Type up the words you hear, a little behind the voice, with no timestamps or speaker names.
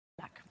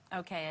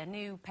OK, a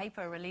new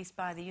paper released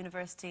by the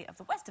University of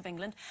the West of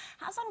England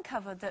has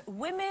uncovered that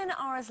women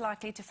are as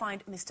likely to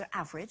find Mr.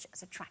 Average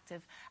as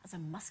attractive as a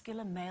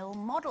muscular male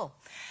model.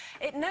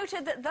 It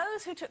noted that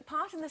those who took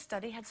part in the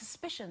study had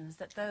suspicions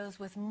that those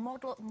with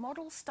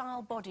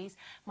model-style bodies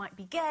might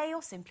be gay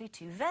or simply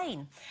too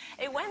vain.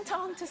 It went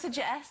on to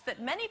suggest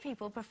that many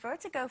people prefer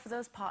to go for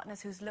those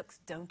partners whose looks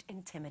don't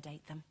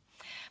intimidate them.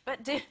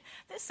 But this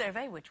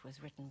survey, which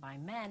was written by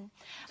men,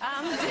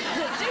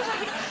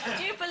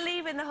 do you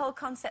believe in the whole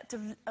concept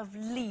of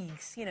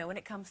leagues, you know, when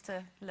it comes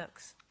to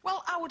looks?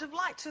 Well, I would have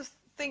liked to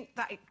think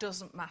that it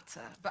doesn't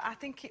matter, but I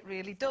think it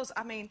really does.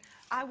 I mean,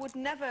 I would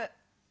never,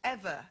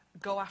 ever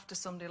go after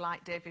somebody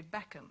like David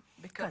Beckham.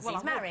 Because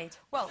he's married.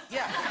 Well,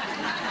 yeah.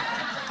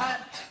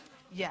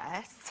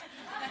 Yes.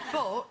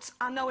 But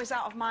I know he's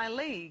out of my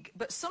league.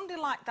 But somebody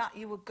like that,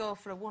 you would go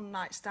for a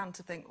one-night stand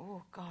to think,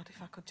 oh, God,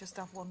 if I could just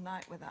have one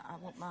night with that, I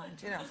wouldn't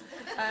mind, you know.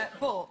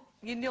 But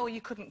you know you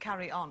couldn't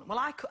carry it on. Well,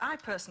 I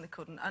personally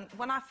couldn't. And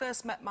when I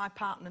first met my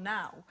partner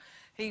now,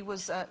 he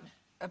was a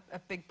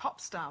big pop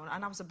star,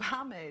 and I was a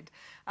barmaid.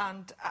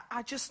 And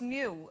I just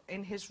knew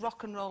in his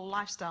rock and roll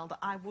lifestyle that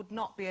I would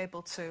not be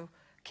able to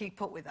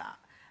keep up with that.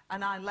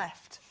 And I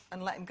left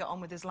and let him get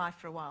on with his life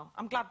for a while.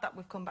 I'm glad that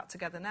we've come back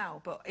together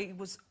now, but he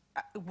was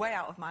way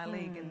out of my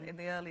league in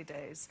the early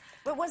days.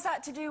 But was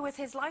that to do with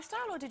his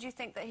lifestyle, or did you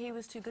think that he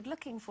was too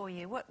good-looking for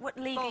you? What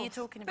league are you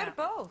talking about? A bit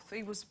of both.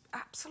 He was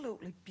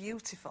absolutely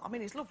beautiful. I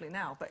mean, he's lovely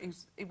now, but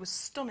he was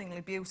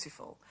stunningly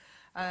beautiful.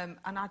 And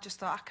I just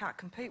thought, I can't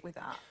compete with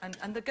that.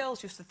 And the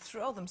girls used to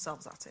throw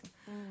themselves at him.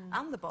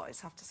 And the boys,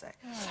 have to say.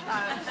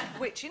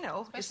 Which, you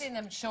know... Especially in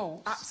them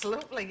shorts.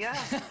 Absolutely, yeah.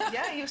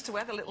 Yeah, he used to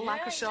wear the little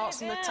lycra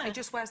shorts and the tie. He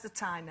just wears the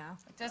tie now.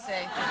 Does he?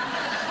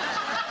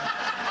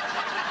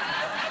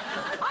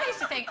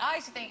 I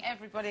used to think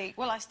everybody...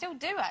 Well, I still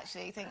do,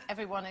 actually, think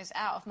everyone is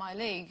out of my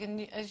league.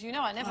 And as you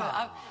know,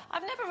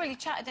 I've never really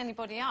chatted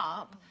anybody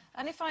up.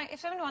 And if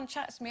anyone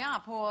chats me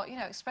up or, you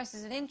know,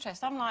 expresses an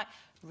interest, I'm like,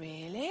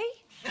 really?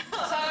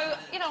 So,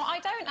 you know, I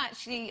don't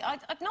actually...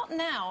 not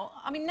now.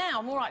 I mean, now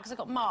I'm all right because I've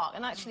got Mark.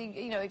 And actually,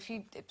 you know,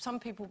 some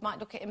people might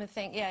look at him and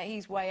think, yeah,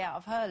 he's way out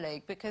of her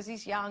league because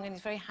he's young and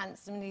he's very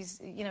handsome and he's,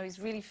 you know, he's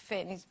really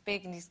fit and he's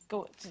big and he's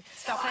got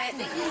stuff. I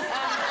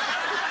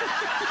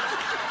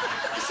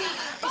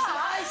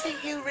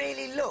think you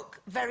really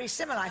look very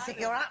similar. I think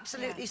you're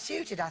absolutely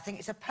suited. I think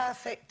it's a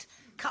perfect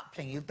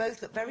coupling. You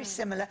both look very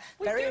similar,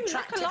 very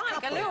attractive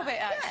couple. A little bit,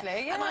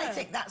 actually. Yeah. And I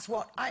think that's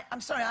what... I'm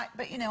sorry,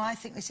 but, you know, I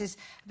think this is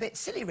a bit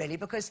silly, really,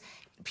 because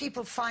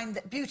people find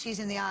that beauty is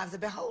in the eye of the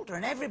beholder,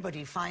 and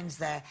everybody finds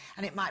there,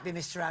 and it might be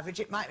Mr. Average,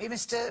 it might be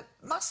Mr.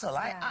 Muscle.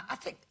 I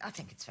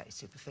think it's very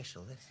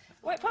superficial, this.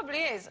 Well, it probably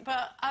is,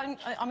 but,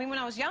 I mean, when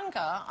I was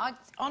younger,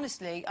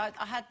 honestly,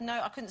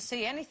 I couldn't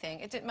see anything.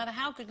 It didn't matter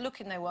how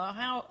good-looking they were,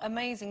 how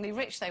amazingly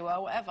rich they were,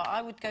 whatever.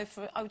 I would go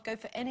for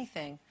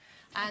anything.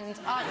 And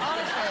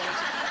honestly,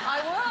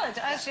 I would.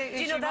 As you,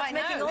 do you know that's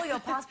making all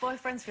your past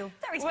boyfriends feel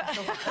very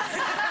special? No, but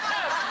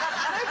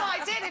I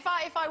did.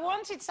 If I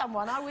wanted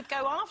someone, I would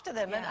go after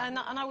them and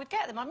I would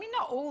get them. I mean,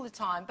 not all the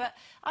time, but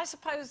I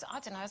suppose, I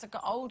don't know, as I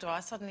got older, I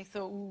suddenly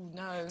thought, ooh,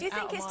 no. Do you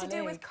think it's to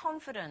do with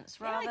confidence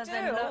rather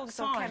than looks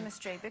or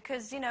chemistry?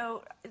 Because, you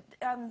know,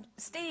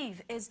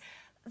 Steve is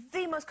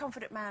the most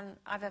confident man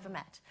I've ever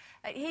met.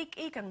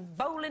 He can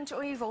bowl into...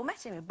 Or you've all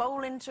met him.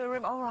 Bowl into a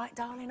room, all right,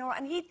 darling, all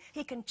right. And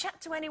he can chat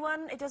to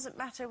anyone. It doesn't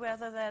matter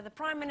whether they're the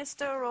Prime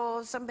Minister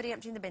or somebody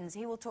emptying the bins.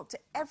 He will talk to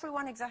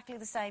everyone exactly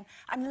the same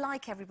and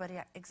like everybody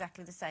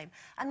exactly the same.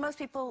 And most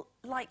people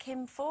like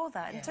him for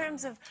that. In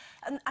terms of...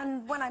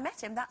 And when I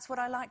met him, that's what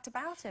I liked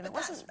about him. It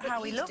wasn't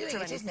how he looked or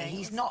anything. Isn't he?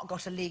 He's not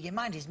got a league in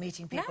mind. He's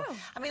meeting people. No.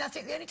 I mean, I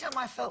think the only time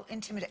I felt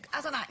intimidated...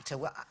 As an actor,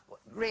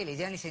 really,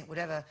 the only thing would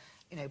ever...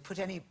 You know, put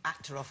any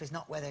actor off is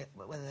not whether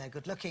they're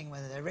good-looking,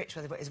 whether they're rich,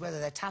 is whether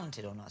they're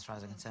talented or not, as far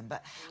as I'm concerned.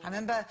 But I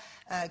remember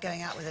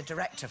going out with a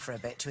director for a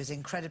bit who was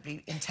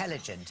incredibly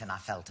intelligent, and I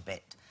felt a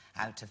bit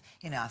out of...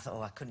 You know, I thought,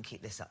 oh, I couldn't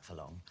keep this up for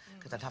long,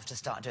 because I'd have to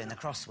start doing the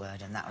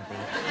crossword, and that would be...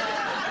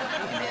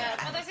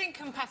 Well, there's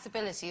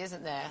incompatibility,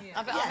 isn't there?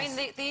 I mean,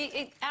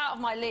 the out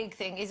of my league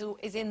thing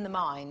is in the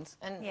mind,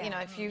 and, you know,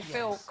 if you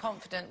feel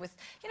confident with...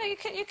 You know, you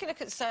can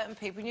look at certain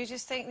people and you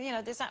just think, you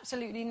know, there's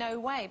absolutely no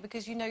way,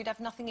 because you know you'd have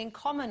nothing in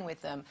common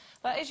with them.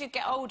 But as you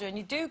get older and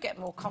you do get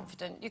more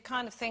confident, you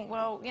kind of think,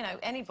 well, you know,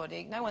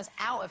 anybody, no one's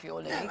out of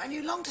your league. No, and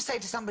you long to say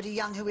to somebody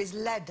young who is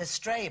led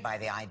astray by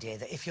the idea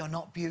that if you're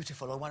not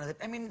beautiful or one of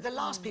the... I mean, the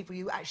last people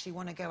you actually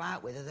want to go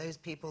out with are those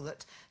people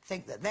that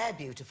think that they're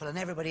beautiful and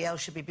everybody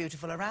else should be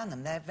beautiful around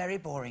them. They're very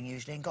boring,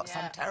 usually, and got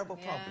some terrible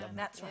problem.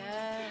 That's right.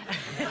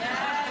 Yes,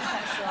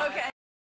 that's right. OK.